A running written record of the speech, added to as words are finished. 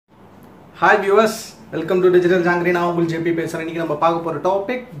Hi viewers, welcome to Digital Jangri. நான் உங்கள் JP பேசுறேன். இன்னைக்கு நம்ம பார்க்க போற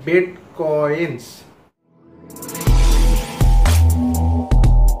டாபிக் Bitcoins.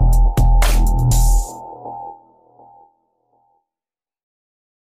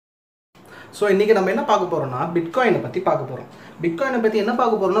 ஸோ இன்றைக்கி நம்ம என்ன பார்க்க போகிறோம்னா பிட்காயினை பற்றி பார்க்க போகிறோம். பிட்காயினை பற்றி என்ன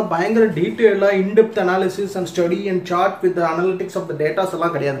பார்க்க போகிறோம்னா பயங்கர டீட்டெயிலாக in-depth analysis and study and chart with analytics of the datas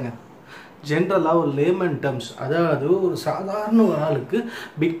எல்லாம் கிடையாதுங்க. ஜென்ரலாக ஒரு லேமன் டேர்ம்ஸ், அதாவது ஒரு சாதாரண ஒரு ஆளுக்கு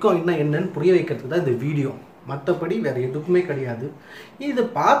பிட்காயின்னா என்னன்னு புரிய வைக்கிறதுக்கு தான் இந்த வீடியோ. மற்றபடி வேறு எதுக்குமே கிடையாது. இது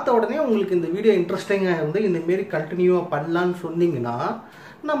பார்த்த உடனே உங்களுக்கு இந்த வீடியோ இன்ட்ரெஸ்டிங்காக இருந்து இந்தமாரி கண்டினியூவாக பண்ணலான்னு சொன்னீங்கன்னா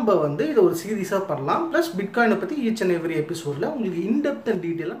நம்ம இது ஒரு சீரீஸாக பண்ணலாம். ப்ளஸ் பிட்காயினை பற்றி ஈச் அண்ட் எவ்ரி எபிசோடில் உங்களுக்கு இன்டெப்த் அண்ட்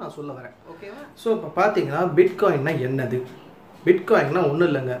டீட்டெயிலாக நான் சொல்ல வரேன். ஓகேவா? ஸோ இப்போ பார்த்தீங்கன்னா பிட்காயின்னா என்னது? பிட்காயின்னா ஒன்றும்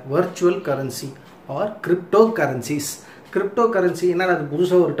இல்லைங்க, virtual currency R crypto currencies. Crypto currency என்னடா அது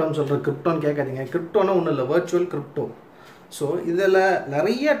புதுசாக ஒரு டேர்ம் சொல்கிறேன், கிரிப்டோன்னு கேட்காதீங்க. கிரிப்டோன்னா ஒன்றும் இல்லை, வர்ச்சுவல் கிரிப்டோ. ஸோ இதில்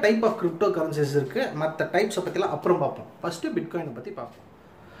நிறைய டைப் ஆஃப் கிரிப்டோ கரன்சிஸ் இருக்குது. மற்ற டைப்ஸை பற்றிலாம் அப்புறம் பார்ப்போம். ஃபஸ்ட்டு பிட்காயினை பற்றி பார்ப்போம்.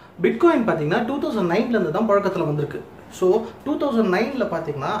 பிட்காயின் பார்த்தீங்கன்னா 2009 தான் பழக்கத்தில் வந்திருக்கு. ஸோ 2009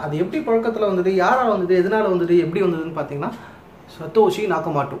 பார்த்தீங்கன்னா அது எப்படி பழக்கத்தில் வந்தது, யாரால் வந்தது, எதனால் வந்தது, எப்படி வந்ததுன்னு பார்த்தீங்கன்னா Satoshi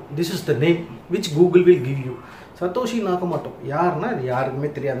Nakamoto. This is the name which Google will give you. Satoshi Nakamoto யாருன்னா இது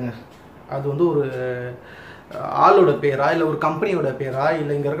யாருக்குமே தெரியாதுங்க. அது ஒரு ஆளோட பேரா, இல்லை ஒரு கம்பெனியோட பேரா,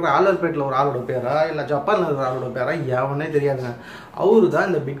 இல்லை இங்கே இருக்கிற ஆலர்பேட்டில் ஒரு ஆளோட பேரா, இல்லை ஜப்பானில் இருக்கிற ஆளோட பேரா, எவனே தெரியாதுங்க. அவரு தான்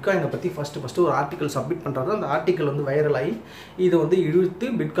இந்த பிட்காயினை பற்றி ஃபஸ்ட்டு ஒரு ஆர்டிக்கல் சப்மிட் பண்ணுறாரு. அந்த ஆர்டிக்கல் வைரல் ஆகி இதை இழுத்து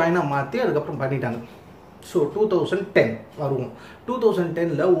பிட்காயினாக மாற்றி அதுக்கப்புறம் பண்ணிட்டாங்க. ஸோ 2010 வருவோம்.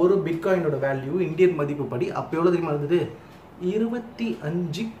 2010 ஒரு பிட்காயினோட வேல்யூ இந்தியன் மதிப்பு படி அப்போ எவ்வளோ தெரியுமா இருந்தது?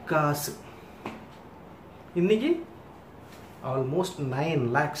 25 காசு. இன்னைக்கு ஆல்மோஸ்ட் 9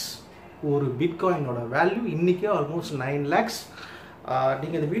 lakhs. ஒரு பிட்காயினோட வேல்யூ இன்றைக்கி ஆல்மோஸ்ட் 9 lakhs.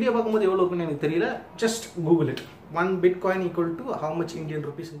 நீங்கள் இந்த வீடியோ பார்க்கும்போது எவ்வளோ இருக்குன்னு எனக்கு தெரியல. Just Google it. 1 bitcoin equal to how much Indian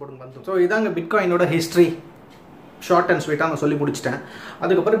rupees போட்டு வந்துடும். ஸோ இதாங்க பிட்காயினோட ஹிஸ்ட்ரி. ஷார்ட் அண்ட் ஸ்வீட்டாக நான் சொல்லி முடிச்சிட்டேன்.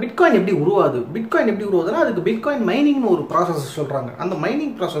 அதுக்கப்புறம் பிட்காயின் எப்படி உருவாது? பிட்காயின் எப்படி உருவாதுன்னா அதுக்கு பிட்காயின் மைனிங்னு ஒரு ப்ராசஸ் சொல்கிறாங்க. அந்த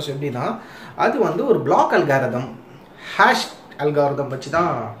மைனிங் ப்ராசஸ் எப்படின்னா அது ஒரு பிளாக் அல்காரிதம், ஹேஷ் அல்காரிதம் வச்சு தான்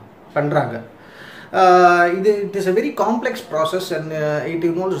பண்ணுறாங்க. It is a very complex process and it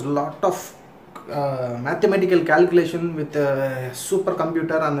involves lot of mathematical calculation with super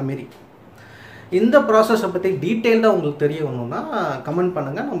computer அந்த மாரி. இந்த ப்ராசஸை பற்றி டீட்டெயில்டாக உங்களுக்கு தெரிய வேணும்னா கமெண்ட்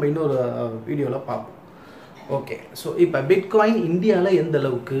பண்ணுங்கள், நம்ம இன்னொரு வீடியோவில் பார்ப்போம். ஓகே, ஸோ இப்போ பிட்காயின் இந்தியாவில் எந்த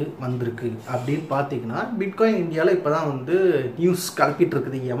அளவுக்கு வந்திருக்கு அப்படின்னு பார்த்தீங்கன்னா பிட்காயின் இந்தியாவில் இப்போ தான் நியூஸ் கலப்பிட்டு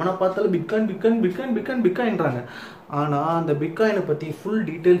இருக்குது. எவனை பார்த்தாலும் பிட்காயின் பிட்காயின் பிட்காயின் பிட்காயின் பிட்காயின்றாங்க. ஆனால் அந்த பிட்காயினை பற்றி ஃபுல்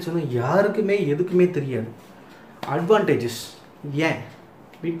டீட்டெயில்ஸ் யாருக்குமே எதுக்குமே தெரியாது. அட்வான்டேஜஸ் ஏன்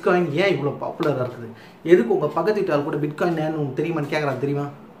பிட்காயின் ஏன் இவ்வளோ பாப்புலராக இருக்குது, எதுக்கு உங்கள் பக்கத்து வீட்டால் கூட பிட்காயின் ஏன்னு உங்களுக்கு தெரியுமான்னு கேட்குறாங்க. தெரியுமா?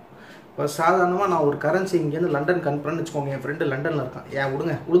 இப்போ சாதாரணமாக நான் ஒரு கரன்சி இங்கேருந்து லண்டன் கன்ஃபரன்ஸ் வச்சுக்கோங்க. என் ஃப்ரெண்டு லண்டனில் இருக்கான், ஏன்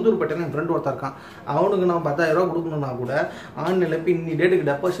விடுங்க உளுந்தூர்பேட்டையில் என் ஃப்ரெண்டு ஒருத்தர் இருக்கான். அவனுக்கு நான் 10,000 ரூபா கொடுக்கணுன்னா கூட ஆன்லைனில் இப்போ இன்னி டேட்டுக்கு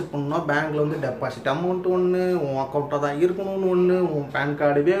டெபாசிட் பண்ணணும்னா பேங்க்கில் டெபாசிட் அமௌண்ட் ஒன்று, உன் அக்கௌண்ட்டாக தான் இருக்கணும்னு ஒன்று, உன் பேன்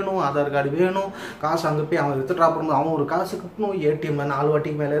கார்டு வேணும், ஆதார் கார்டு வேணும், காசு அங்கே போய் அவன் வித்ட்ரா பண்ணணும், அவன் ஒரு காசு கட்டணும், ஏடிஎம் 4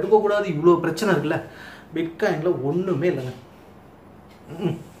 வாட்டிக்கு மேலே இருக்கக்கூடாது. இவ்வளோ பிரச்சனை இருக்குல்ல. பிட்காயினில் ஒன்றுமே இல்லைங்க.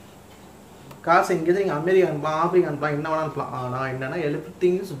 காசு எங்கேயாவது நீங்கள் அமெரிக்கா அனுப்பலாம், ஆப்பிரிக்கா அனுப்பலாம், என்ன வேணா அனுப்பலாம். ஆனால் என்னென்னா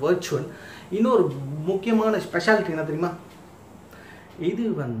எவ்ரிதிங் இஸ் வர்ச்சுவல். இன்னொரு முக்கியமான ஸ்பெஷாலிட்டி என்ன தெரியுமா?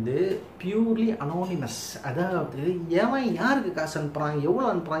 இது பியூர்லி அனானிமஸ். அதாவது எவன் யாருக்கு காசு அனுப்புகிறான், எவ்வளோ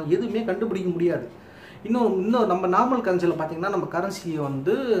அனுப்புகிறான், எதுவுமே கண்டுபிடிக்க முடியாது. இன்னும் நம்ம நார்மல் கரன்சியில் பார்த்தீங்கன்னா நம்ம கரன்சியை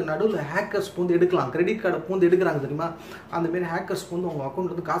நடுவில் ஹேக்கர்ஸ் எடுக்கலாம். கிரெடிட் கார்டை எடுக்கிறாங்க தெரியுமா? அந்தமாரி ஹேக்கர்ஸ் அவங்க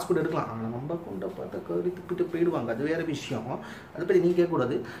அக்கௌண்ட் காசு கூட எடுக்கலாம். ஆனால் நம்ம அக்கௌண்ட்டை பார்த்தா கருத்துக்கிட்டு போயிடுவாங்க. அது வேறு விஷயம், அதை பற்றி நீங்கள்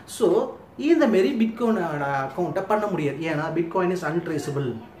கேட்கக்கூடாது. ஸோ இந்தமாரி பிட்காயினோட அக்கௌண்ட்டை பண்ண முடியாது. ஏன்னா பிட்காயின் இஸ் அன்ட்ரேசபிள்.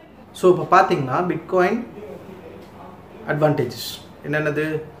 ஸோ இப்போ பார்த்தீங்கன்னா bitcoin advantages என்னென்னது?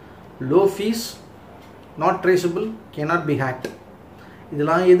 Low fees, not traceable, cannot be hacked.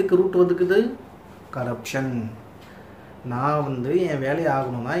 இதெல்லாம் எதுக்கு ரூட் வந்துக்குது? கரப்ஷன். நான் என் வேலையை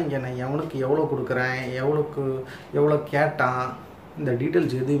ஆகணும்னா இங்கே நான் எவனுக்கு எவ்வளோ கொடுக்குறேன், எவ்வளோ கேட்டான், இந்த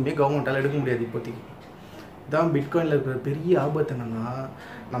டீட்டெயில்ஸ் எதுவுமே கவர்மெண்ட்டால் எடுக்க முடியாது இப்போதைக்கு. இதான் பிட்காயினில் இருக்கிற பெரிய ஆபத்து. என்னென்னா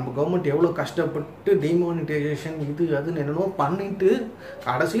நம்ம கவர்மெண்ட் எவ்வளோ கஷ்டப்பட்டு டிமானிட்டைசேஷன் இது அதுன்னு என்னென்னோ பண்ணிட்டு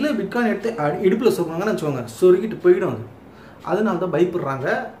கடைசியில் பிட்காயின் எடுத்து இடுப்பில் சொன்னாங்கன்னு வச்சுக்கோங்க, சொருகிட்டு போயிடும். அதனால தான் பயப்படுறாங்க.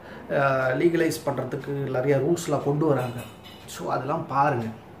 லீகலைஸ் பண்ணுறதுக்கு நிறையா ரூல்ஸ்லாம் கொண்டு வராங்க. ஸோ அதெல்லாம்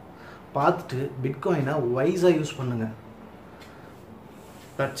பாருங்கள், பார்த்துட்டு பிட்காயினை வைஸாக யூஸ் பண்ணுங்கள்.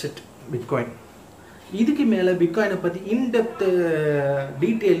 That's it bitcoin. இதுக்கு மேலே பிட்காயினை பற்றி இன்டெப்த்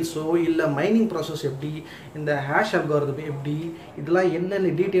டீட்டெயில்ஸோ இல்லை மைனிங் ப்ராசஸ் எப்படி, இந்த ஹேஷ் அல்காரிதம் எப்படி, இதெல்லாம்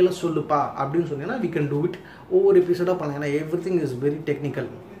என்னென்ன டீட்டெயிலாக சொல்லுப்பா அப்படின்னு சொன்னீங்கன்னா வி கேன் டூ இட். ஒவ்வொரு எபிசோடாக பண்ணலாம். ஏன்னா எவ்ரிதிங் இஸ் வெரி டெக்னிக்கல்.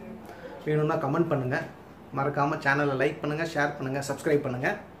 வேணும்னா கமெண்ட் பண்ணுங்கள். மறக்காமல் சேனலை லைக் பண்ணுங்கள், ஷேர் பண்ணுங்கள், சப்ஸ்கிரைப்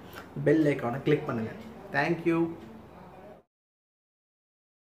பண்ணுங்கள். பெல் ஐக்கானை கிளிக் பண்ணுங்கள். தேங்க்யூ.